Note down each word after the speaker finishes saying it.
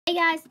Hey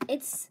guys,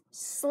 it's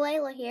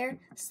Slayla here.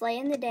 Slay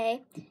in the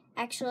day.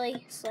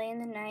 Actually, slay in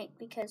the night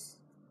because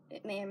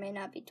it may or may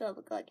not be 12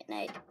 o'clock at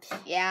night.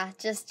 Yeah,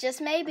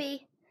 just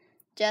maybe.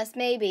 Just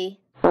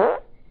maybe.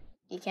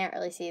 You can't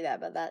really see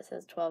that, but that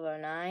says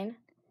 12:09.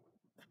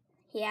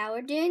 Yeah,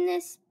 we're doing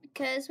this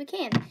because we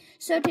can.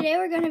 So today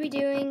we're going to be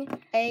doing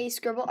a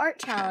Scribble Art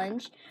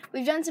Challenge.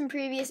 We've done some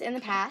previous in the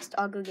past.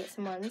 I'll go get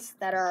some ones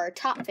that are our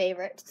top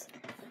favorites.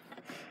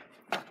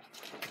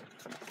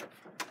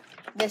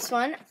 This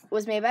one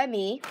was made by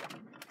me.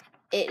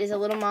 It is a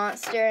little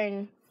monster,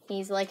 and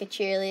he's like a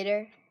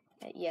cheerleader.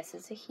 Yes,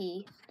 it's a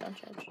he. Don't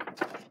judge.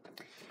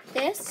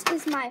 This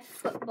is my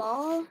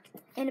football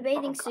in a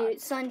bathing suit,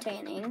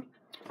 suntanning.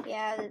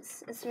 Yeah,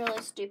 it's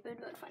really stupid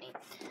but funny.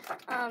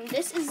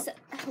 This is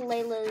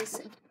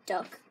Layla's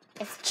duck.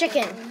 It's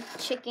chicken.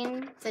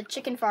 Chicken. It's a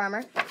chicken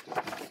farmer.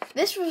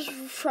 This was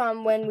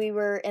from when we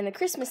were in the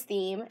Christmas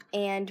theme,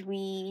 and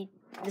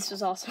this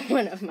was also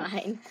one of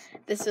mine.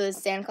 This was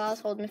Santa Claus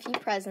holding a few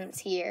presents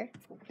here.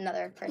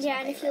 Another person.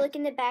 Yeah, and if you look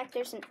in the back,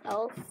 there's an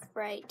elf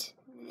right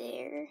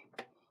there,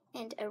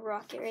 and a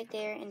rocket right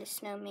there, and a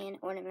snowman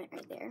ornament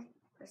right there.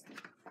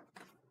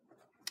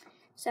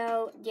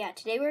 So, yeah,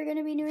 today we're going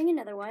to be doing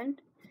another one.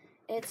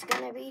 It's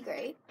going to be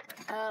great.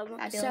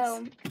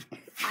 So,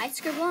 I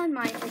scribble on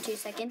mine for 2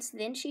 seconds,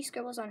 then she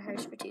scribbles on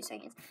hers for 2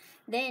 seconds.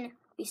 Then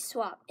we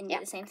swap and do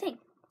the same thing.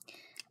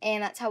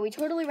 And that's how we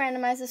totally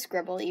randomize the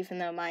scribble, even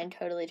though mine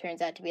totally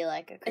turns out to be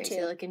like a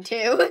crazy-looking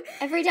 2.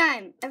 Every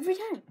time. Every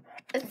time.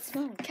 It's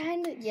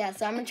kind of, yeah,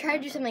 so I'm going to try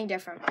to do something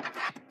different.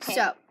 Okay.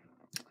 So,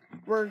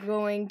 we're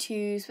going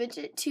to switch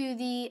it to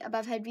the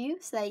above head view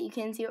so that you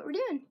can see what we're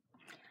doing.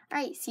 All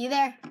right, see you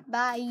there.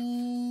 Bye.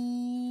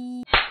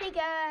 Hey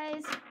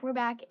guys, we're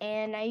back,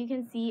 and now you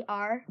can see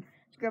our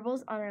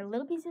scribbles on our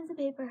little pieces of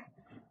paper.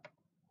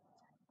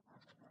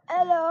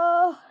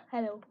 Hello.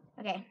 Hello.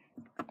 Okay.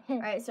 All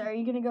right, so are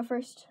you going to go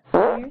first?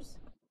 Yours?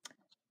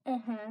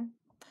 Uh-huh.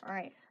 All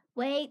right.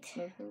 Wait.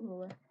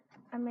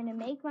 I'm going to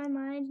make my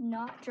mind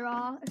not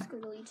draw a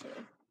squiggly 2.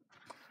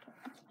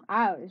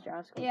 I always draw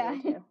a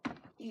squiggly 2.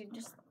 You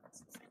just...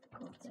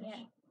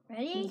 Yeah.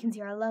 Ready? You can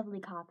see our lovely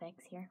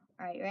Copics here.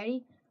 All right,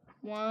 ready?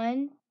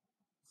 1,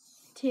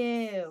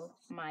 2.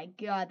 My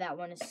God, that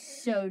one is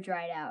so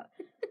dried out.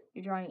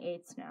 You're drawing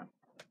 8s now.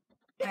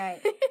 All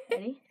right,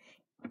 ready?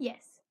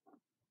 Yes.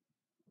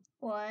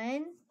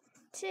 1,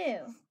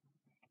 2.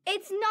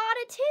 It's not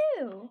a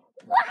 2.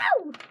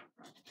 Wow!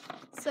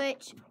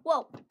 Switch.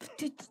 Whoa.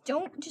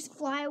 Don't just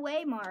fly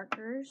away,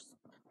 markers.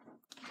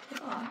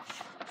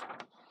 Gosh.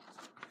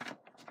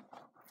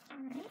 All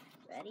right,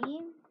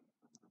 ready?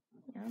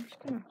 Yeah, I'm just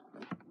gonna...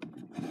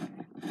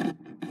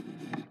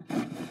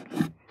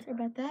 Sorry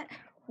about that.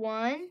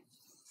 1,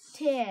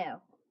 2. Your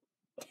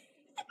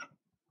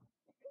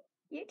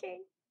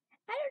turn.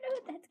 I don't know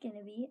what that's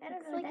gonna be. I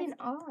don't know. It's like an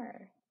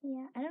R.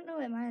 Yeah, I don't know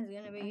what mine's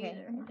gonna be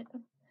either.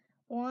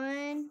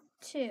 1,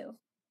 2.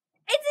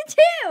 It's a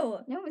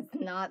 2! No, it's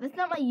not. That's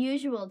not my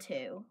usual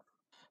 2.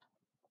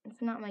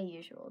 It's not my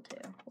usual 2.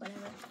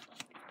 Whatever.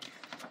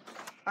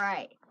 All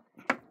right.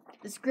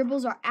 The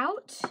scribbles are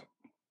out,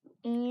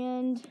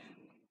 and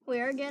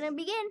we're gonna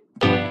begin.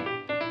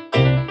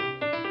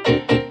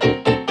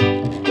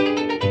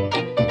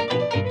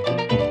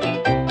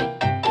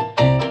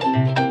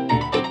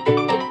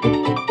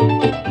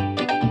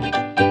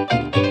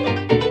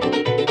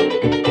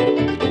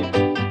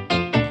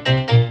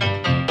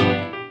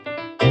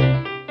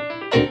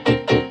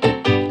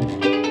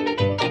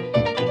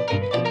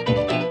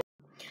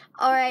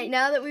 All right,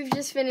 now that we've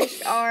just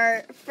finished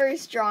our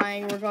first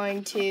drawing, we're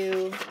going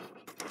to...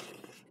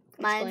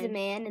 Mine's a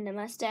man in a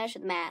mustache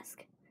with a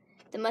mask.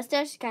 The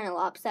mustache is kind of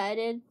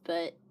lopsided,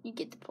 but you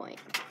get the point.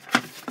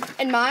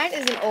 And mine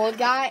is an old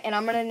guy, and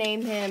I'm going to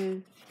name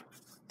him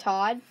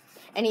Todd.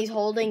 And he's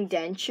holding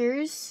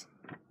dentures.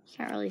 You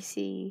can't really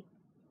see.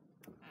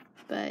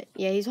 But,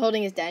 yeah, he's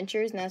holding his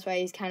dentures, and that's why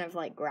he's kind of,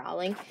 like,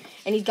 growling.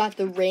 And he's got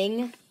the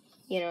ring,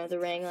 you know, the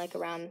ring, like,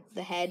 around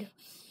the head,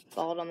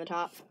 bald on the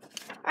top.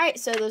 All right,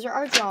 so those are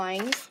our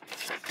drawings.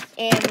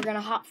 And we're going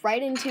to hop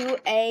right into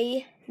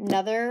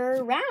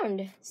another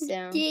round.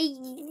 So. Yeah!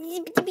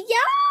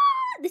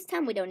 This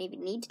time we don't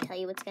even need to tell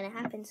you what's going to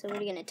happen, so we're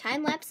going to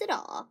time-lapse it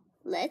all.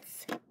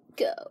 Let's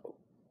go.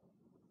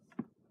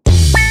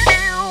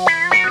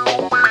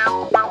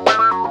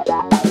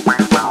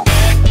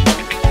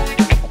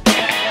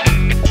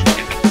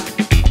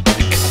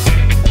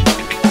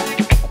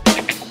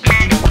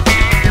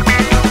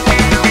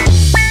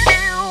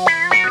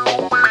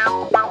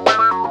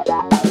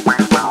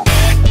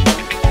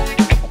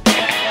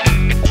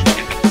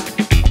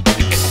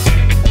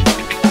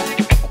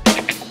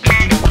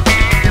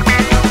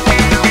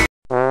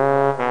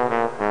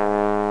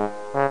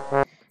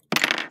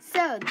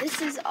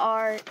 This is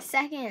our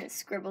second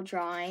scribble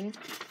drawing,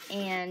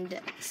 and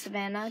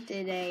Savannah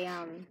did a,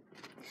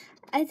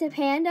 It's a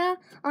panda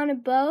on a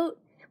boat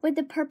with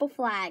a purple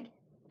flag,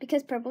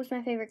 because purple is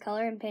my favorite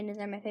color and pandas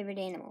are my favorite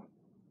animal.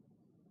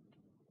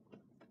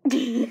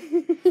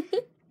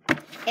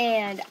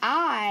 And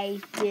I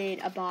did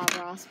a Bob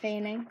Ross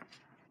painting.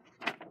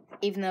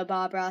 even though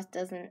Bob Ross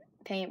doesn't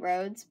paint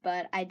roads,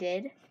 but I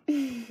did.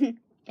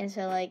 And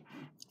so, like,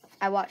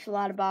 I watch a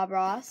lot of Bob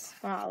Ross.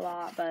 Well, not a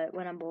lot, but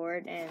when I'm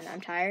bored and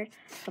I'm tired,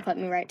 he'll put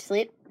me right to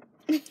sleep.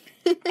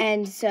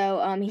 And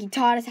so he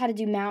taught us how to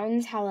do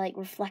mountains, how, like,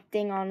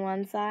 reflecting on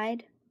one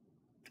side.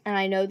 And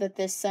I know that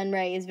this sun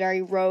ray is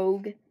very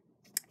rogue,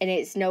 and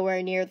it's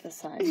nowhere near the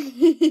sun.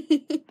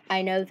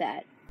 I know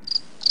that.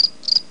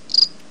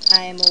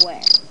 I am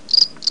aware.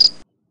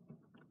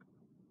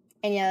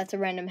 And yeah, that's a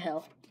random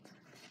hill.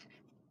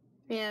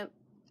 Yep.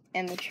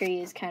 And the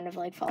tree is kind of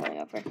like falling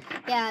over.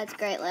 Yeah, it's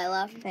great,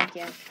 Layla. Thank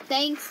you.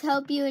 Thanks.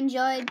 Hope you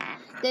enjoyed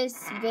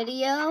this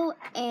video.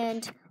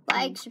 And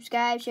like,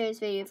 subscribe, share this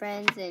video with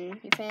friends and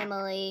your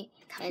family.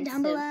 Comment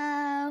down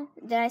below.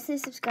 Did I say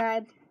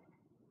subscribe?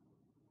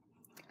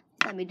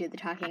 Let me do the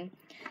talking.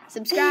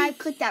 Subscribe,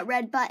 click that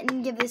red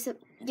button, give this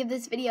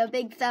video a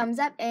big thumbs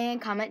up,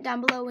 and comment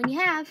down below when you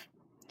have.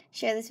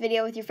 Share this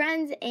video with your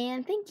friends,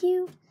 and thank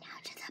you. Now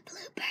to the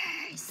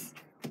bloopers.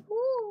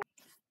 Woo.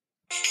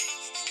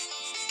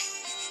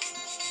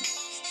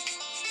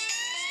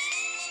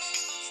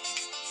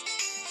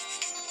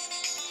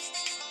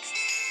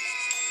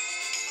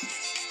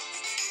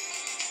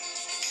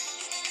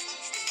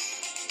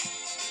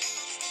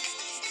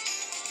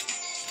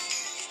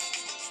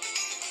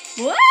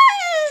 Woo!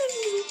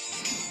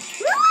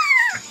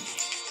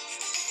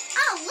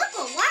 Oh, look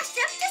what washed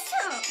up the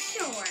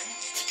shore.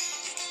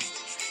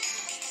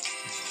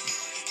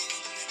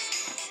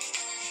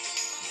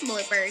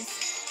 Bloopers.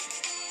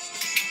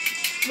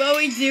 What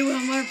we do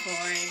when we're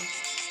bored.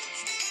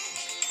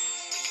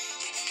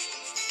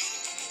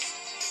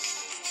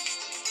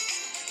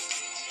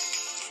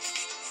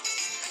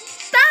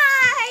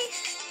 Bye!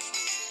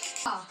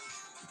 Oh.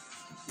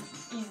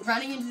 He's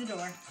running into the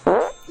door.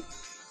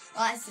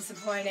 Well, that's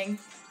disappointing.